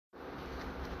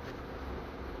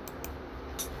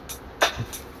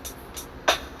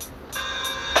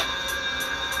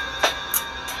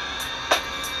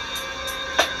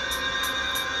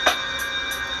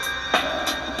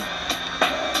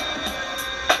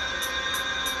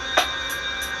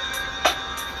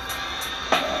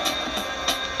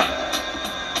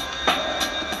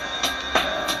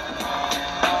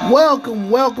Welcome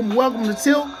to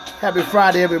Tilt. Happy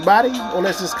Friday, everybody. Or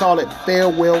let's just call it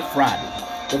Farewell Friday.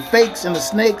 The fakes and the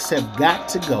snakes have got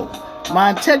to go.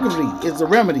 My integrity is the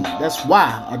remedy. That's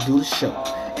why I do the show.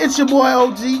 It's your boy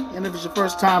OG, and if it's your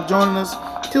first time joining us,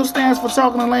 Tilt stands for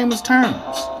talking in layman's terms.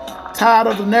 Tired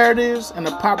of the narratives and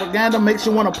the propaganda makes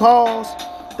you want to pause?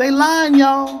 They lying,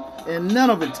 y'all, and none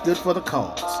of it's good for the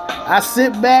cause. I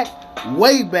sit back,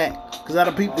 way back, because I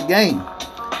done peeped the game.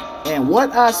 And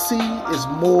what I see is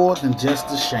more than just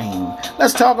a shame.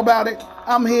 Let's talk about it.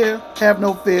 I'm here. Have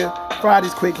no fear.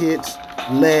 Friday's quick hits.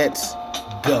 Let's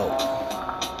go.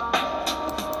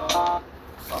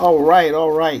 All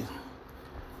right.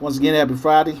 Once again, happy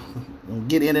Friday. We're going to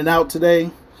get in and out today.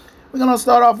 We're going to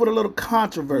start off with a little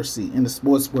controversy in the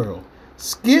sports world.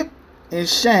 Skip and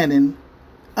Shannon,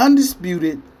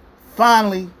 undisputed,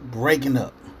 finally breaking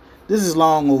up. This is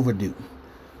long overdue.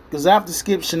 Because after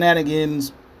Skip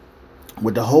shenanigans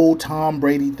with the whole Tom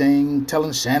Brady thing,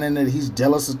 telling Shannon that he's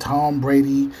jealous of Tom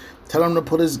Brady, telling him to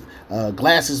put his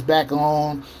glasses back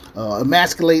on,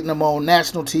 emasculating him on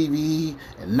national TV,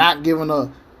 and not giving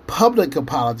a public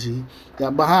apology.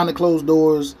 That behind the closed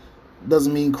doors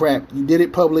doesn't mean crap. You did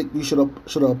it public, you should have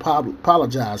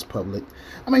apologized public.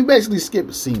 I mean, basically, Skip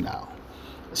is senile.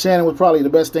 Shannon was probably the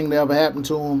best thing that ever happened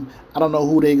to him. I don't know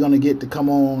who they're going to get to come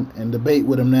on and debate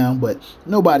with him now, but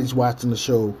nobody's watching the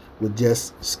show with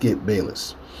just Skip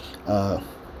Bayless.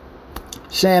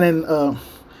 Shannon, the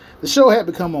show had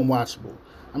become unwatchable.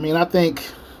 I mean, I think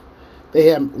they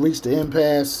have reached the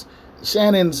impasse.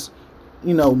 Shannon's,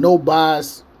 no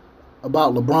bias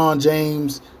about LeBron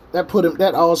James.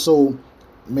 That also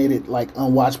made it like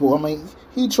unwatchable. I mean,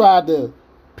 he tried to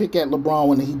pick at LeBron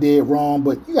when he did wrong,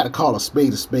 but you got to call a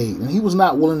spade, and he was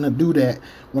not willing to do that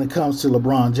when it comes to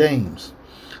LeBron James.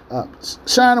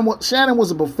 Shannon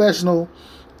was a professional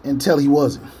until he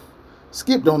wasn't.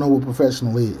 Skip don't know what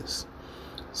professional is.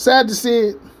 Sad to see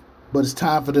it, but it's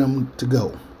time for them to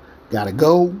go. Gotta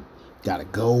go.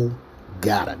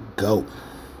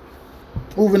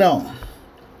 Moving on.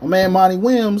 My man Monty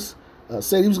Williams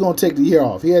said he was going to take the year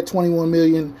off. He had $21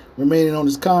 million remaining on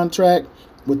his contract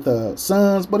with the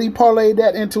Suns, but he parlayed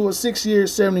that into a 6-year,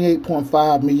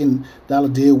 $78.5 million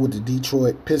deal with the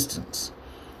Detroit Pistons.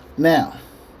 Now,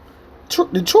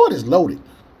 Detroit is loaded.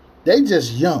 They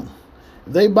just young.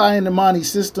 If they buy into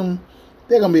Monty's system,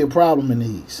 they're going to be a problem in the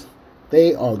East.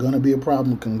 They are going to be a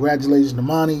problem. Congratulations to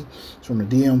Monty. It's from the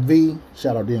DMV.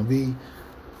 Shout out DMV.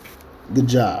 Good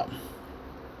job.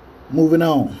 Moving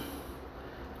on.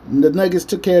 The Nuggets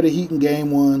took care of the Heat in Game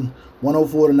 1,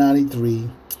 104-93.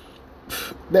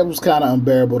 That was kind of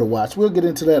unbearable to watch. We'll get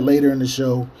into that later in the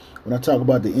show when I talk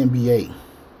about the NBA.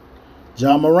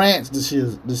 John Morant's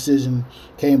decision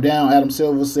came down. Adam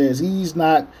Silver says he's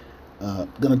not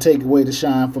going to take away the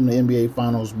shine from the NBA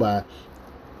Finals by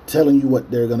telling you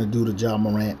what they're going to do to John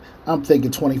Morant. I'm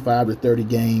thinking 25 to 30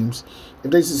 games.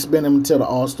 If they suspend him until the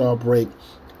All-Star break,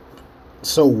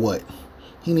 so what?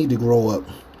 He need to grow up.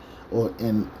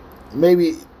 And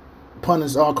maybe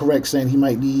pundits are correct saying he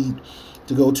might need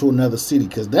to go to another city,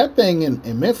 because that thing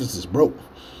in Memphis is broke.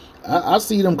 I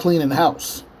see them cleaning the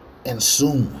house, and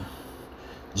soon.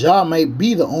 Ja may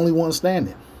be the only one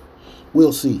standing.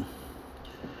 We'll see.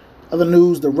 Other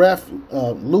news, the ref,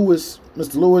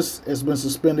 Mr. Lewis, has been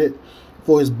suspended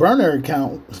for his burner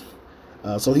account,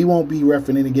 so he won't be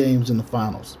reffing any games in the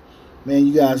finals. Man,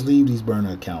 you guys leave these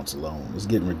burner accounts alone. It's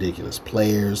getting ridiculous.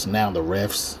 Players, now the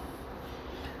refs.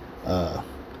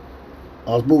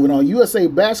 I was moving on. USA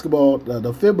Basketball,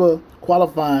 the FIBA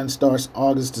qualifying starts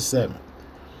August the 7th.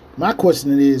 My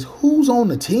question is, who's on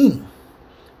the team?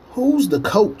 Who's the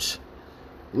coach?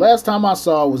 Last time I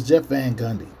saw was Jeff Van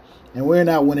Gundy, and we're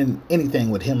not winning anything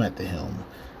with him at the helm.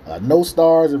 No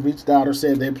stars have reached out or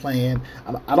said they're playing.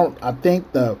 I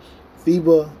think the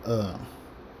FIBA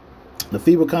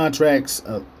contracts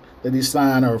that he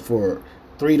signed are for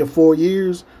 3 to 4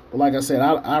 years. But like I said,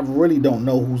 I really don't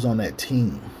know who's on that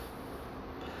team.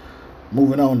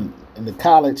 Moving on in the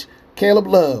college, Caleb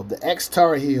Love, the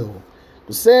ex-Tar Heel,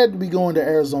 was said to be going to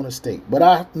Arizona State. But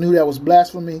I knew that was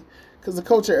blasphemy because the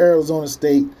coach of Arizona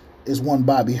State is one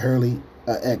Bobby Hurley,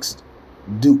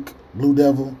 ex-Duke Blue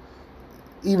Devil.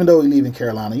 Even though he's leaving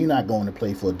Carolina, you're not going to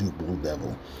play for a Duke Blue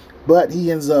Devil. But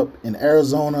he ends up in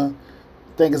Arizona.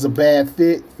 I think it's a bad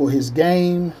fit for his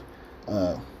game.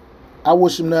 I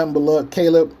wish him nothing but luck.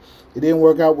 Caleb, it didn't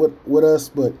work out with us,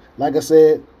 but like I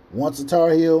said, once a Tar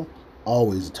Heel,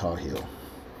 always a Tar Heel.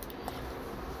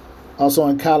 Also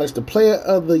in college, the player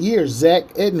of the year, Zach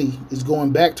Edney, is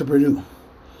going back to Purdue.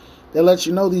 That lets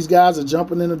you know these guys are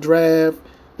jumping in the draft.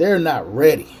 They're not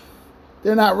ready.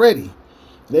 They're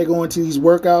going to these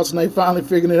workouts and they finally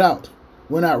figuring it out.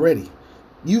 we're not ready.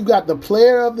 You've got the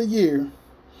player of the year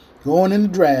going in the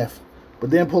draft, but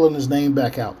then pulling his name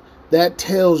back out. That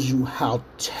tells you how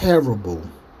terrible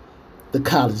the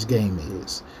college game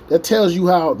is. That tells you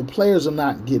how the players are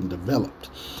not getting developed.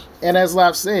 And as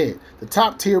I've said, the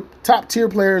top tier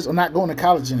players are not going to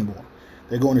college anymore.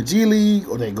 They're going to G League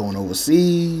or they're going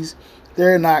overseas.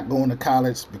 They're not going to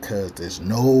college because there's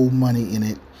no money in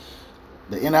it.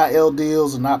 The NIL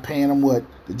deals are not paying them what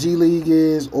the G League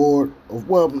is, or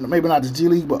well, maybe not the G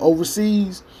League, but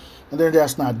overseas, and they're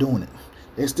just not doing it.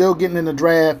 They're still getting in the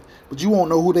draft, but you won't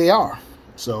know who they are.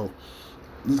 So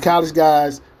these college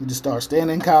guys need to start staying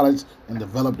in college and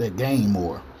develop their game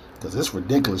more, because it's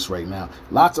ridiculous right now.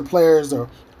 Lots of players are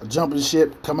jumping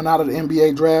ship coming out of the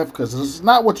NBA draft because it's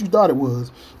not what you thought it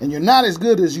was, and you're not as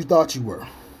good as you thought you were.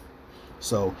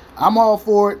 So I'm all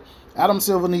for it. Adam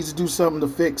Silver needs to do something to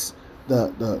fix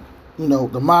the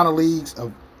minor leagues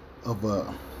of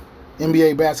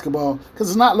NBA basketball, because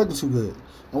it's not looking too good.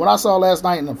 And what I saw last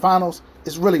night in the finals,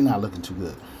 it's really not looking too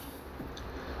good.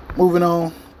 Moving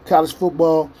on, college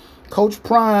football. Coach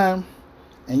Prime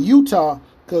and Utah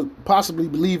could possibly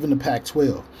believe in the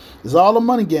Pac-12. It's all a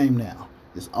money game now.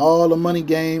 It's all a money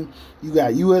game. You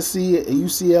got USC and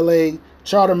UCLA,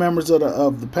 charter members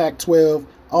of the Pac-12,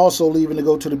 also leaving to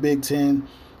go to the Big Ten.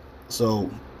 So,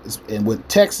 and with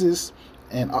Texas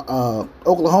and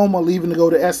Oklahoma leaving to go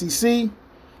to SEC,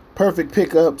 perfect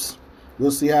pickups.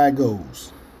 We'll see how it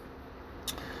goes.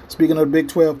 Speaking of the Big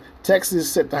 12,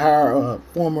 Texas set to hire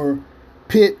former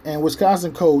Pitt and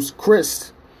Wisconsin coach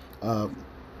Chris on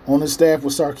his staff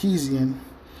with Sarkisian.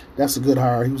 That's a good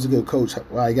hire. He was a good coach.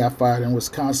 Why he got fired in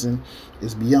Wisconsin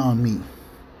is beyond me.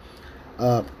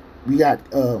 We got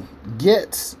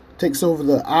Getz takes over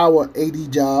the Iowa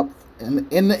AD job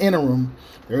in the interim.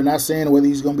 They're not saying whether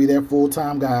he's going to be their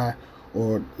full-time guy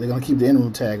or they're going to keep the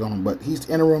interim tag on him, but he's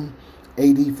interim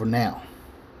AD for now.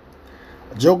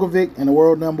 Djokovic and the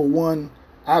world number one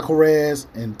Alcaraz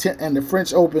and the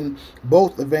French Open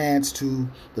both advanced to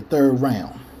the third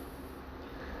round.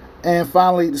 And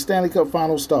finally, the Stanley Cup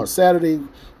Finals start Saturday.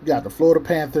 We got the Florida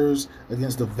Panthers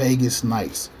against the Vegas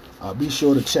Knights. Be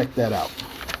sure to check that out.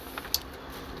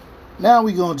 Now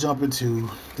we're going to jump into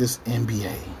this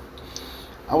NBA.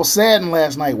 I was saddened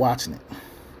last night watching it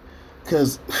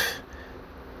because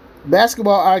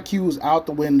basketball IQ is out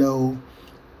the window.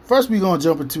 First, we're going to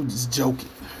jump into this Jokic.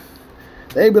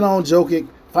 They've been on Jokic.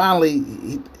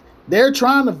 Finally, they're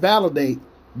trying to validate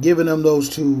giving them those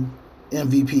two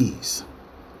MVPs.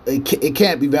 It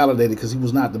can't be validated because he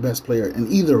was not the best player in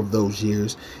either of those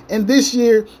years. And this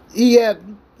year, he had,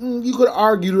 you could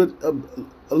argue it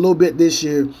a little bit this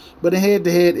year, but in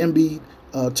head-to-head, Embiid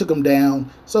took him down.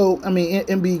 So, I mean,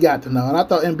 Embiid got the nod. I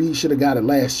thought Embiid should have got it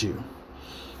last year.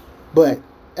 But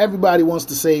everybody wants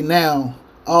to say now,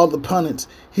 all the pundits,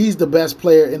 he's the best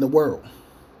player in the world.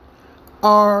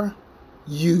 Are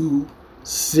you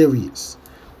serious?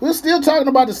 We're still talking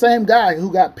about the same guy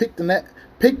who got picked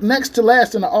next to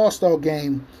last in the All-Star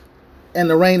game and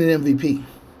the reigning MVP.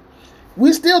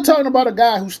 We're still talking about a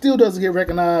guy who still doesn't get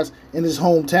recognized in his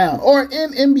hometown or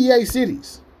in NBA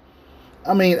cities.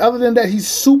 I mean, other than that, he's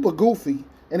super goofy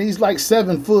and he's like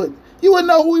 7 foot. You wouldn't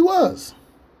know who he was.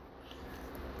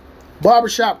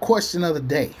 Barbershop question of the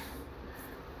day.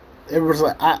 Everybody's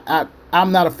like,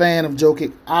 I'm not a fan of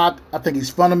Jokic. I think he's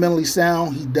fundamentally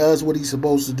sound. He does what he's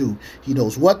supposed to do. He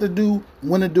knows what to do,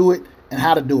 when to do it, and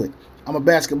how to do it. I'm a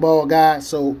basketball guy,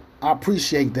 so I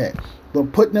appreciate that.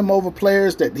 But putting him over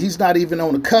players that he's not even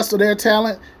on the cusp of their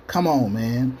talent, come on,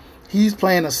 man. He's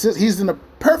in a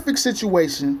perfect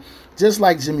situation, just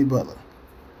like Jimmy Butler.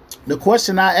 The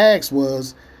question I asked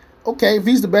was, okay, if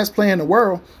he's the best player in the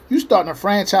world, you starting a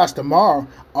franchise tomorrow,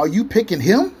 are you picking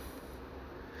him?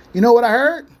 You know what I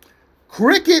heard?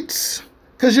 Crickets.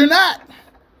 Because you're not.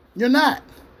 You're not.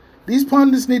 These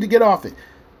pundits need to get off it.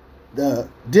 The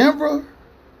Denver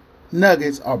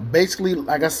Nuggets are basically,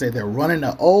 like I said, they're running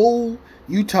the old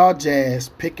Utah Jazz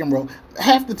pick and roll.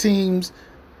 Half the teams,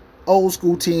 old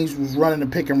school teams, was running the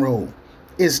pick and roll.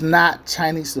 It's not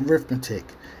Chinese arithmetic.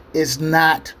 It's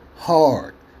not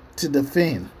hard to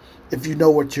defend if you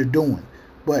know what you're doing.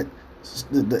 But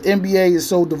the NBA is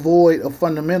so devoid of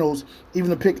fundamentals. Even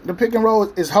the pick and roll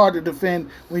is hard to defend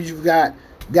when you've got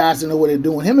guys that know what they're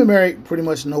doing. Him and Mary pretty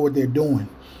much know what they're doing,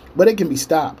 but it can be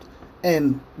stopped.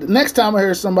 And the next time I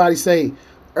hear somebody say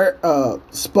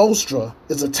Spoelstra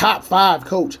is a top 5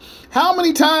 coach, how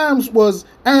many times was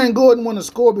Aaron Gordon want to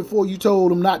score before you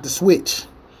told him not to switch?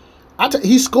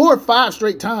 He scored 5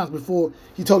 straight times before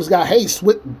he told this guy, hey,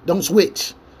 don't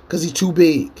switch because he's too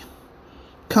big.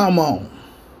 Come on.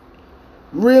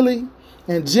 Really?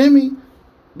 And Jimmy,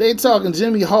 They talking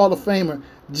Jimmy Hall of Famer.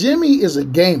 Jimmy is a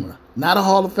gamer, not a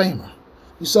Hall of Famer.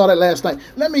 You saw that last night.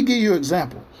 Let me give you an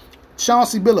example.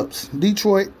 Chauncey Billups,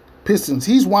 Detroit Pistons.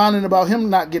 He's whining about him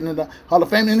not getting in the Hall of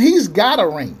Fame, and he's got a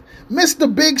ring.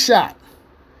 Mr. Big Shot.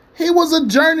 He was a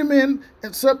journeyman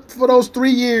except for those 3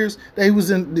 years that he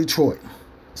was in Detroit.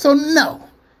 So no,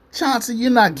 Chauncey, you're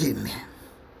not getting in.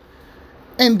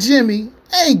 And Jimmy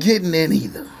ain't getting in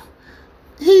either.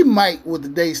 He might with the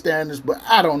day standards, but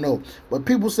I don't know. But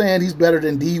people saying he's better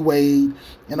than D Wade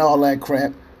and all that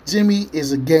crap. Jimmy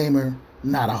is a gamer,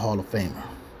 not a Hall of Famer.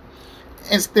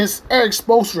 It's this Eric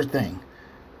Spoelstra thing.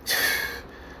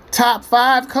 Top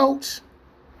 5 coach?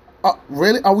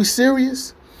 Really? Are we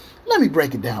serious? Let me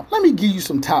break it down. Let me give you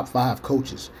some top 5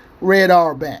 coaches. Red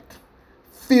Auerbach,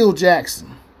 Phil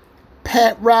Jackson,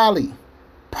 Pat Riley,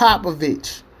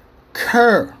 Popovich,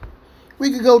 Kerr.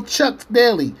 We could go Chuck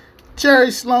Daly,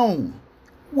 Jerry Sloan.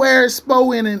 Where's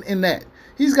Spo in that?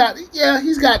 He's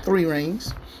got 3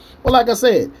 rings. Well, like I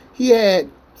said, he had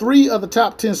 3 of the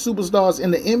top 10 superstars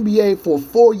in the NBA for a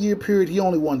 4-year period. He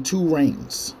only won 2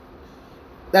 rings.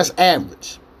 That's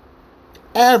average.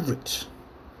 Average.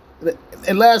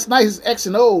 And last night, his X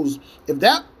and O's, if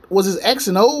that was his X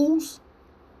and O's,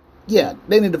 yeah,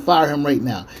 they need to fire him right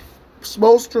now.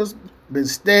 Spoelstra's been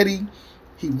steady.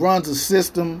 He runs a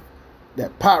system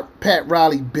that Pat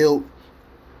Riley built.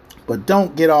 But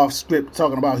don't get off script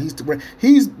talking about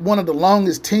he's one of the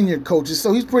longest tenured coaches,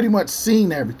 so he's pretty much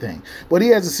seen everything. But he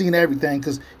hasn't seen everything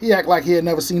because he act like he had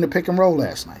never seen the pick and roll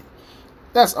last night.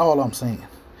 That's all I'm saying.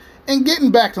 And getting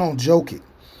back on Jokic,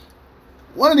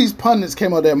 one of these pundits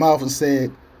came out their mouth and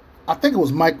said, I think it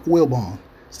was Mike Wilbon,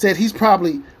 said he's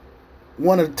probably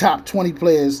one of the top 20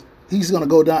 players. He's going to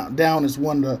go down as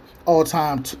one of the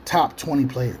all-time top 20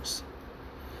 players.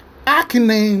 I can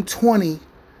name 20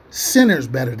 centers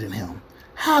better than him.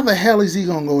 How the hell is he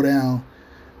going to go down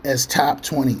as top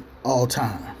 20 all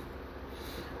time?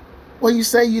 Well, you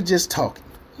say you're just talking.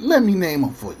 Let me name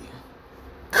them for you.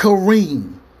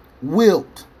 Kareem,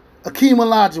 Wilt, Akeem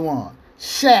Olajuwon,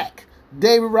 Shaq,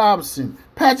 David Robinson,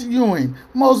 Patrick Ewing,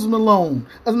 Moses Malone,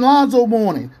 Alonzo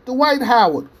Mourning, Dwight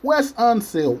Howard, Wes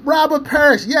Unseld, Robert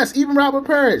Parrish, yes, even Robert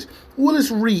Parrish,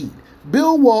 Willis Reed,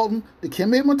 Bill Walton,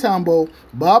 Dikembe Mutombo,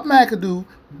 Bob McAdoo,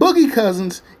 Boogie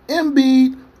Cousins,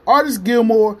 Embiid, Artis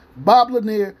Gilmore, Bob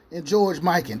Lanier, and George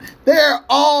Mikan. They're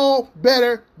all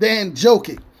better than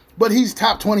Jokic, but he's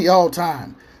top 20 all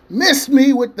time. Miss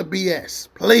me with the BS,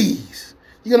 please.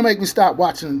 You're going to make me stop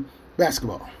watching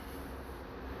basketball.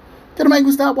 You're going to make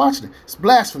me stop watching it. It's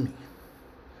blasphemy.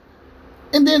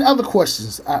 And then other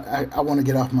questions I want to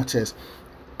get off my chest.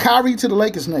 Kyrie to the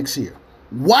Lakers next year.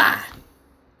 Why?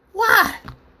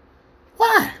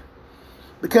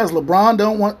 Because LeBron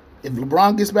don't want, if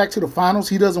LeBron gets back to the finals,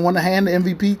 he doesn't want to hand the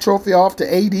MVP trophy off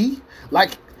to AD.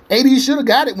 Like, AD should have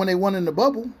got it when they won in the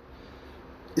bubble.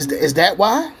 Is that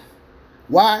why?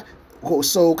 Why?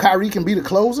 So Kyrie can be the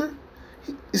closer?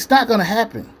 It's not going to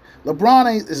happen.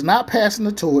 LeBron is not passing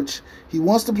the torch. He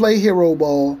wants to play hero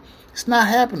ball. It's not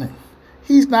happening.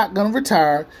 He's not going to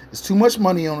retire. There's too much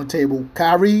money on the table.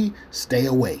 Kyrie, stay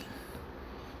away.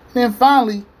 And then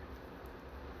finally,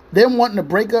 them wanting to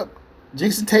break up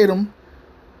Jason Tatum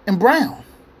and Brown.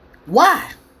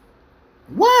 Why?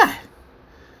 They're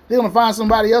going to find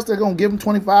somebody else that's going to give them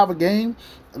 25 a game.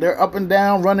 They're up and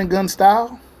down, running gun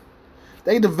style.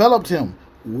 They developed him.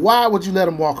 Why would you let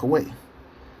him walk away?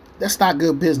 That's not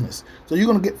good business. So you're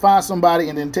going to find somebody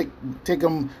and then take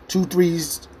them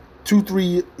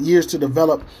 2-3 years to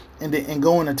develop and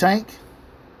go in the tank?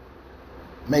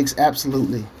 Makes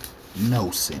absolutely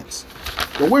no sense.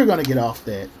 But we're going to get off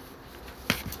that.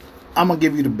 I'm going to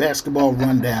give you the basketball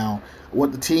rundown,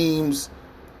 what the teams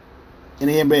in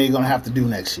the NBA are going to have to do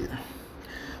next year.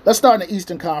 Let's start in the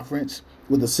Eastern Conference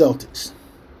with the Celtics.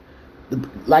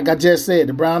 Like I just said,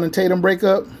 the Brown and Tatum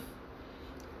breakup,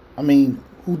 I mean,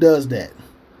 who does that?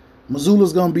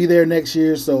 Missoula's going to be there next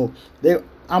year, so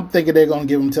I'm thinking they're going to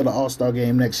give him till the All-Star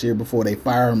game next year before they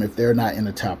fire him if they're not in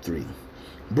the top 3.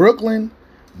 Brooklyn,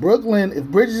 if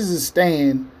Bridges is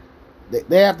staying,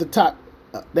 they have to attract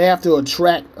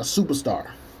a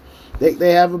superstar.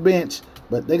 They have a bench,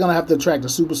 but they're going to have to attract a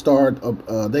superstar.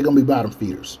 They're going to be bottom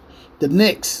feeders. The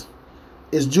Knicks,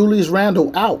 is Julius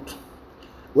Randle out?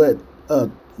 With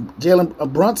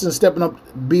Jalen Brunson stepping up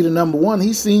to be the number 1,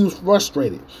 he seems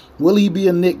frustrated. Will he be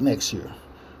a Knick next year?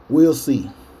 We'll see.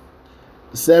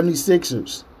 The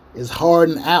 76ers, is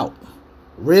Harden out?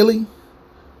 Really?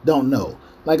 Don't know.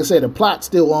 Like I said, the plot's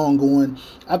still ongoing.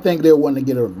 I think they're wanting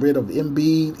to get rid of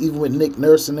Embiid, even with Nick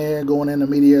Nurse in there, going in the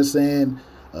media saying,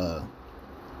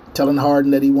 telling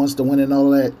Harden that he wants to win and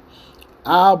all that.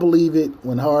 I'll believe it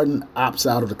when Harden opts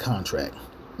out of the contract.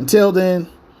 Until then,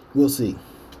 we'll see.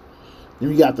 Then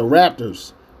we got the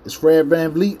Raptors. Is Fred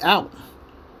VanVleet out?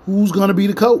 Who's going to be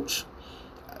the coach?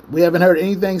 We haven't heard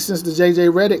anything since the J.J.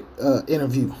 Redick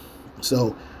interview.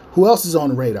 So, who else is on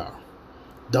the radar?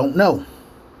 Don't know.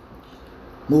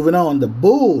 Moving on, the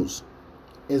Bulls.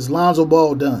 Is Lonzo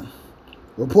Ball done?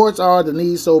 Reports are the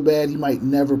knee's so bad he might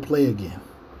never play again.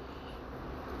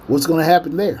 What's going to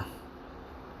happen there?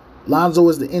 Lonzo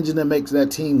is the engine that makes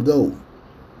that team go.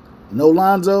 No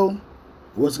Lonzo,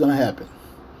 what's going to happen?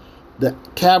 The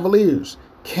Cavaliers.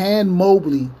 Can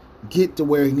Mobley get to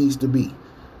where he needs to be?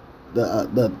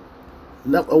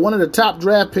 One of the top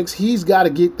draft picks, he's got to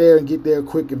get there and get there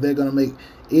quick if they're going to make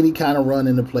any kind of run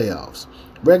in the playoffs.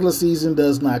 Regular season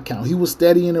does not count. He was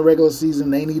steady in the regular season.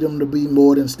 They need him to be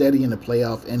more than steady in the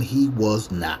playoff, and he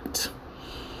was not.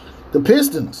 The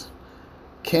Pistons.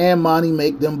 Can Monty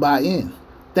make them buy in?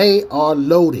 They are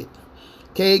loaded.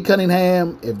 Cade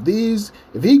Cunningham, if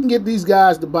he can get these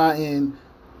guys to buy in,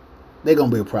 they're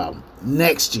going to be a problem.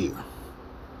 Next year.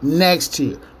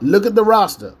 Look at the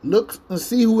roster. Look and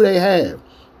see who they have.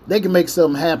 They can make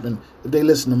something happen if they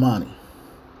listen to Monty.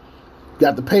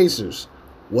 Got the Pacers.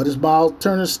 What is Miles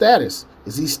Turner's status?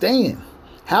 Is he staying?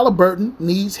 Halliburton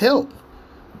needs help.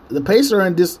 The Pacers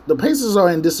are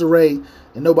in disarray,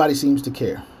 and nobody seems to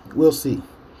care. We'll see.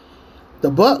 The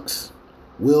Bucks.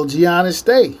 Will Giannis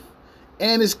stay?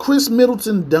 And is Chris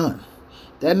Middleton done?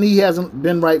 That knee hasn't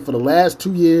been right for the last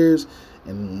 2 years,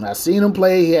 and I've seen him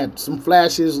play. He had some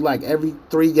flashes like every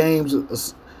 3 games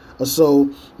or so.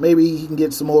 Maybe he can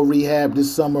get some more rehab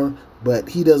this summer, but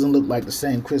he doesn't look like the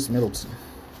same Chris Middleton.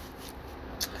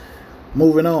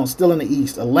 Moving on, still in the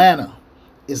East, Atlanta.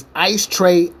 Is Ice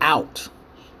Trae out?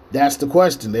 That's the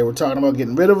question. They were talking about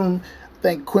getting rid of him. I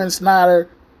think Quinn Snyder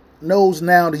knows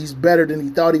now that he's better than he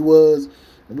thought he was.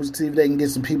 We'll see if they can get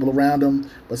some people around him,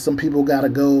 but some people got to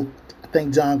go. I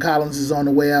think John Collins is on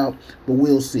the way out, but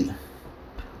we'll see.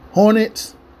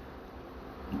 Hornets,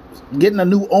 getting a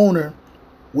new owner.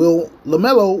 Will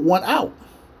LaMelo want out?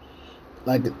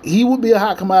 Like, he would be a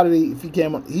hot commodity if he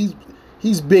came up.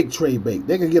 He's big trade bait.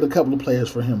 They could get a couple of players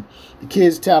for him. The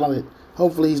kid's talented.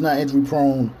 Hopefully he's not injury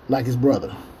prone like his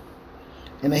brother.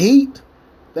 And the Heat,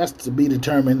 that's to be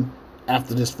determined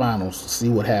after this finals to see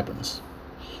what happens.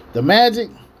 The Magic,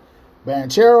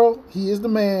 Banchero, he is the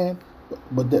man.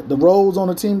 But the roles on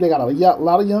the team, they got a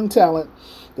lot of young talent.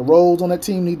 The roles on that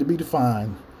team need to be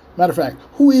defined. Matter of fact,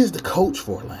 who is the coach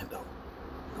for Orlando?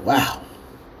 Wow.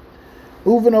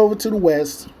 Moving over to the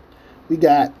West, we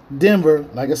got Denver.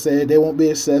 Like I said, they won't be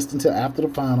assessed until after the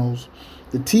finals.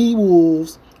 The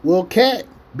T-Wolves, will Cat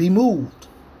be moved?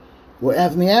 Will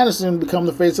Anthony Anderson become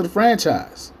the face of the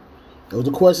franchise? Those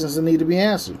are questions that need to be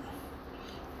answered.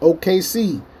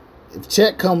 OKC, if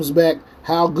Chet comes back,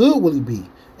 how good will he be?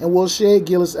 And will Shai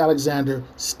Gilgeous-Alexander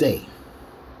stay?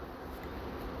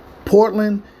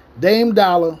 Portland, Dame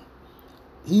Dollar,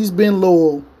 he's been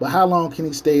loyal, but how long can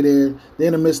he stay there? They're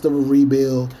in the midst of a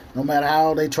rebuild. No matter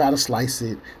how they try to slice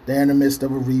it, they're in the midst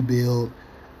of a rebuild.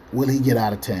 Will he get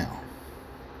out of town?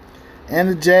 And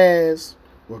the Jazz,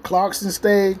 will Clarkson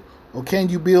stay, or can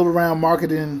you build around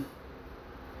marketing?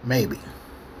 Maybe.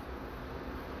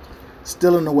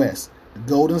 Still in the West, the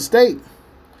Golden State,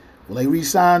 will they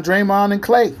re-sign Draymond and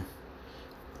Clay?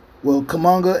 Will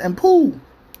Kuminga and Poole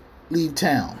leave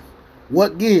town?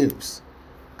 What gives?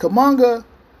 Kuminga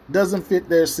doesn't fit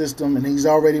their system, and he's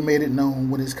already made it known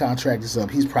when his contract is up.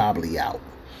 He's probably out.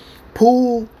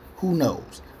 Poole, who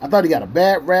knows? I thought he got a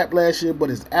bad rap last year, but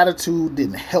his attitude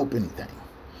didn't help anything.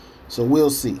 So we'll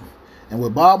see. And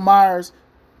with Bob Myers,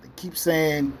 they keep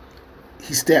saying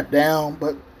he stepped down,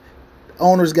 but the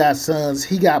owner's got sons.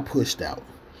 He got pushed out.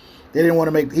 He didn't want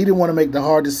to make the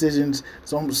hard decisions.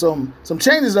 Some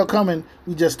changes are coming.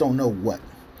 We just don't know what.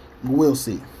 We'll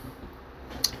see.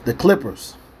 The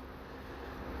Clippers.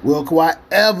 Will Kawhi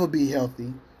ever be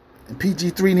healthy? And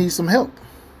PG3 needs some help.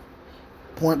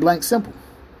 Point blank simple.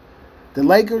 The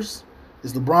Lakers,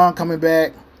 is LeBron coming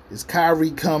back? Is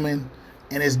Kyrie coming?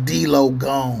 And is D'Lo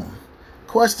gone?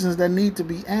 Questions that need to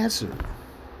be answered.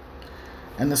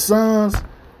 And the Suns,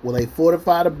 will they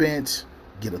fortify the bench,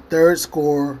 get a third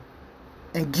scorer,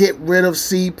 and get rid of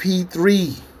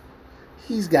CP3?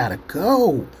 He's got to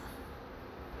go.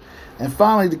 And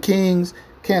finally, the Kings,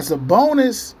 can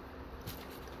Sabonis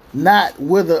not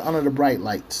wither under the bright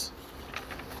lights?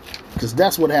 Because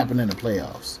that's what happened in the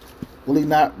playoffs. Will he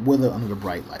not wither under the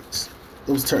bright lights?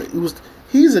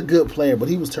 He's a good player, but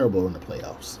he was terrible in the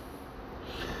playoffs.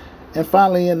 And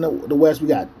finally, in the West, we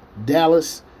got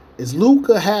Dallas. Is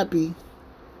Luka happy,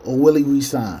 or will he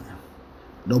resign?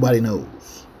 Nobody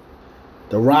knows.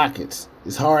 The Rockets.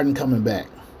 Is Harden coming back?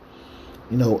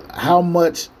 You know, how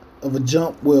much of a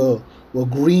jump will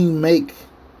Green make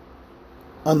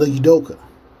under Udoka?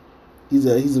 He's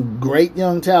a great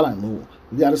young talent.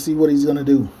 We got to see what he's going to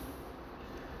do.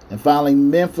 And finally,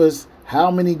 Memphis. How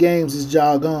many games is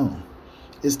Ja gone?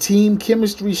 Is team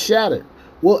chemistry shattered?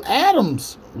 Will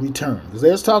Adams return? Because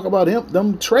there's talk about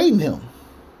them trading him.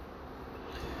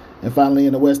 And finally,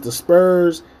 in the West, the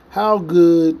Spurs. How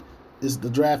good is the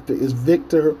draft pick? Is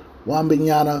Victor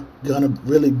Wembanyama gonna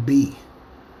really be?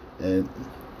 And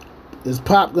is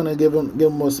Pop gonna give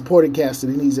him a supporting cast that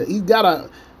he needs? He's got a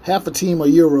half a team of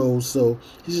Euros, so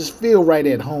he just feel right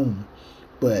at home.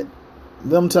 But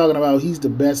them talking about he's the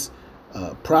best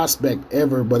prospect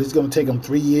ever, but it's gonna take him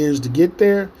 3 years to get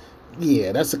there.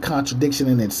 Yeah, that's a contradiction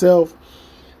in itself.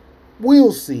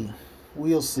 We'll see.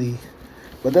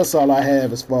 But that's all I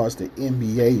have as far as the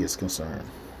NBA is concerned.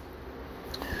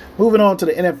 Moving on to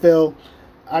the NFL,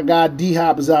 our guy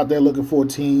D-Hop is out there looking for a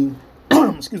team.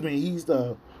 Excuse me. He's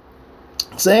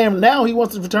saying now he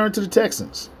wants to return to the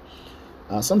Texans.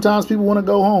 Sometimes people want to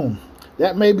go home.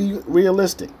 That may be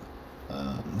realistic.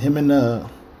 Him and the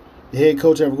head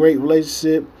coach have a great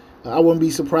relationship. I wouldn't be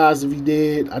surprised if he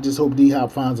did. I just hope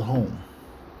D-Hop finds a home.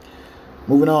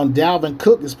 Moving on, Dalvin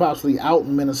Cook is possibly out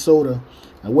in Minnesota.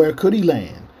 And where could he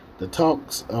land? The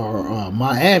talks are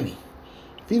Miami.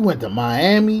 If he went to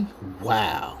Miami,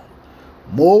 wow.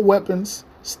 More weapons,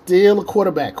 still a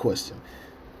quarterback question.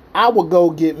 I would go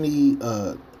get me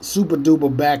a super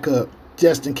duper backup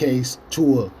just in case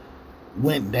Tua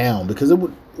went down, because it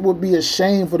would be a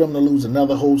shame for them to lose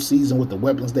another whole season with the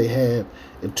weapons they have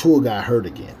if Tua got hurt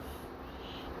again.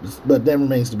 But that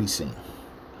remains to be seen.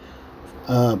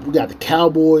 We got the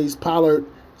Cowboys. Pollard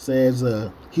says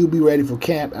he'll be ready for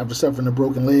camp after suffering a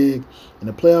broken leg in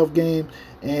the playoff game,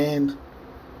 and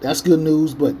that's good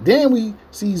news. But then we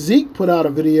see Zeke put out a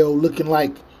video looking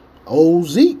like old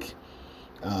Zeke.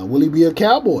 Will he be a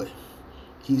Cowboy?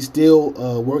 He's still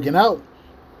working out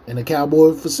in a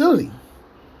Cowboy facility.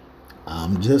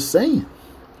 I'm just saying.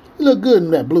 He look good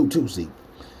in that blue too, Zeke.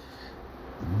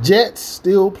 Jets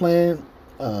still playing.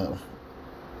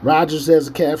 Rodgers has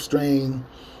a calf strain.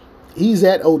 He's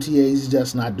at OTAs. He's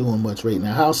just not doing much right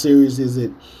now. How serious is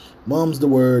it? Mum's the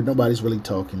word. Nobody's really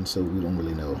talking, so we don't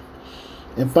really know.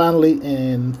 And finally,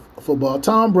 in football,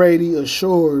 Tom Brady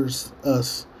assures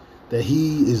us that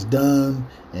he is done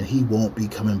and he won't be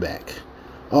coming back.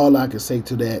 All I can say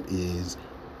to that is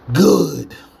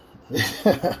good.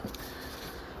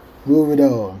 Moving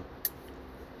on.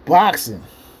 Boxing.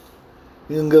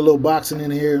 We can get a little boxing in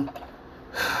here.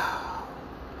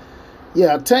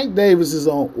 Yeah, Tank Davis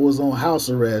was on house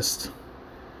arrest,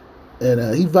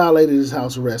 and he violated his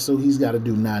house arrest, so he's got to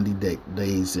do 90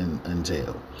 days in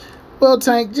jail. Well,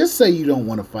 Tank, just say you don't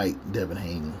want to fight Devin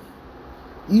Haney.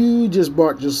 You just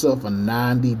bought yourself a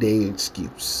 90-day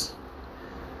excuse.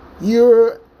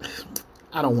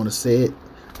 I don't want to say it.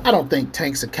 I don't think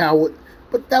Tank's a coward,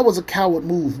 but that was a coward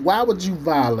move. Why would you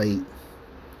violate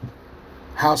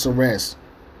house arrest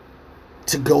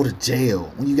to go to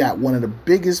jail when you got one of the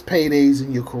biggest paydays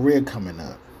in your career coming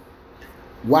up?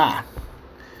 Why?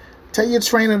 Tell your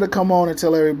trainer to come on and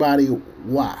tell everybody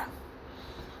why.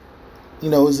 You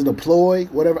know, is it a ploy?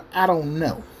 Whatever. I don't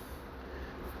know.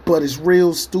 But it's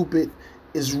real stupid.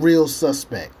 It's real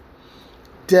suspect.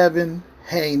 Devin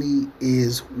Haney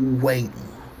is waiting.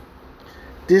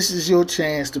 This is your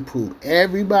chance to prove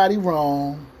everybody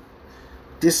wrong.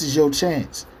 This is your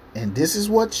chance. And this is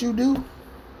what you do?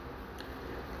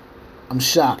 I'm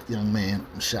shocked, young man.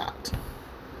 I'm shocked.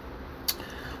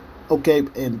 Okay,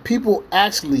 and people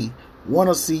actually want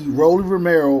to see Rolly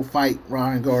Romero fight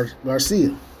Ryan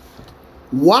Garcia.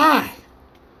 Why?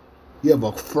 You have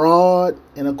a fraud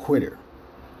and a quitter.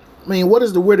 I mean, what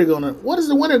is the winner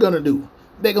gonna do?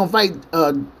 They gonna fight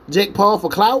Jake Paul for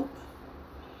clout?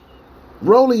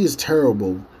 Rolly is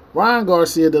terrible. Ryan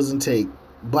Garcia doesn't take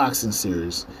boxing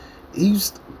serious. He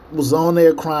was on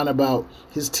there crying about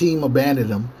his team abandoned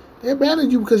him. They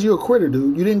abandoned you because you're a quitter,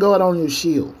 dude. You didn't go out on your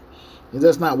shield. And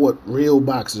that's not what real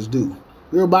boxers do.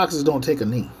 Real boxers don't take a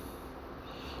knee.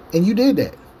 And you did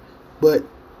that. But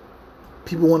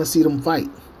people want to see them fight.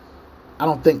 I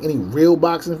don't think any real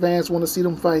boxing fans want to see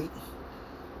them fight.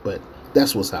 But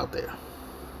that's what's out there.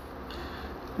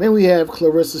 Then we have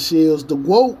Clarissa Shields. The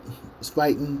GOAT is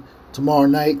fighting tomorrow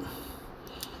night.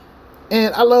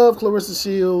 And I love Clarissa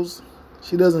Shields.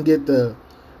 She doesn't get the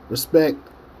respect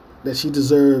that she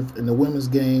deserved in the women's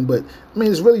game. But, I mean,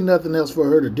 there's really nothing else for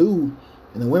her to do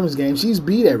in the women's game. She's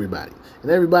beat everybody. And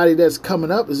everybody that's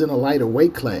coming up is in a lighter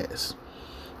weight class.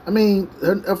 I mean,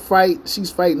 her fight,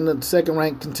 she's fighting a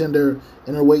second-ranked contender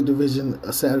in her weight division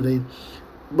Saturday.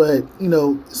 But,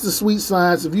 it's the sweet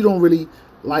science. If you don't really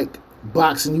like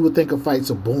boxing, you would think of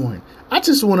fights are boring. I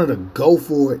just wanted to go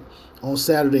for it on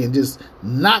Saturday and just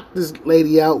knock this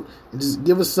lady out and just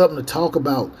give us something to talk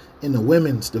about in the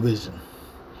women's division.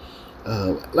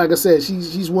 Like I said,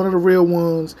 she's one of the real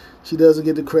ones. She doesn't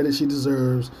get the credit she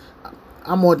deserves.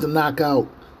 I'm going to knock out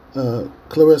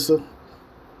Clarissa.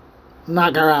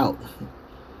 Knock her out.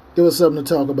 Give us something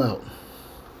to talk about.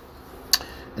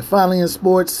 And finally in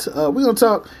sports, we're going to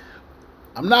talk.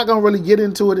 I'm not going to really get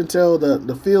into it until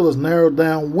the field is narrowed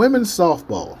down. Women's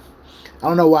softball. I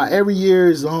don't know why every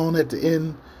year is on at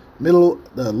the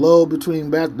the lull between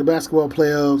the basketball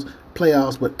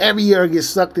playoffs, but every year I get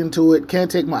sucked into it. Can't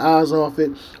take my eyes off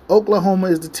it. Oklahoma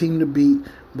is the team to beat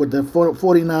with the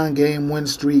 49-game win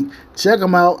streak. Check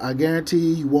them out. I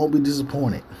guarantee you won't be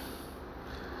disappointed.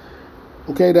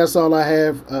 Okay, that's all I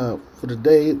have for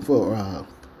today for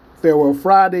Farewell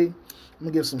Friday. I'm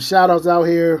going to give some shout-outs out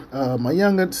here. My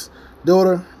youngest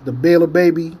daughter, the Baylor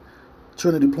baby,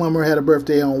 Trinity Plummer, had a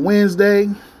birthday on Wednesday.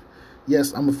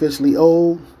 Yes, I'm officially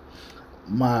old.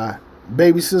 My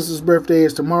baby sister's birthday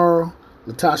is tomorrow.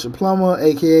 Latasha Plummer,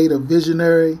 a.k.a. the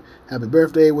Visionary. Happy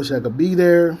birthday. Wish I could be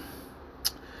there.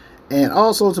 And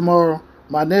also tomorrow,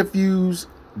 my nephews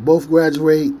both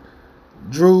graduate.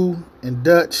 Drew and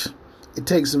Dutch. It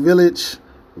takes a village.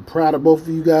 We're proud of both of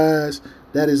you guys.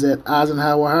 That is at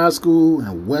Eisenhower High School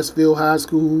and Westfield High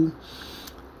School.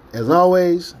 As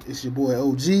always, it's your boy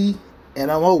OG, and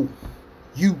I'm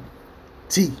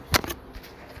O-U-T.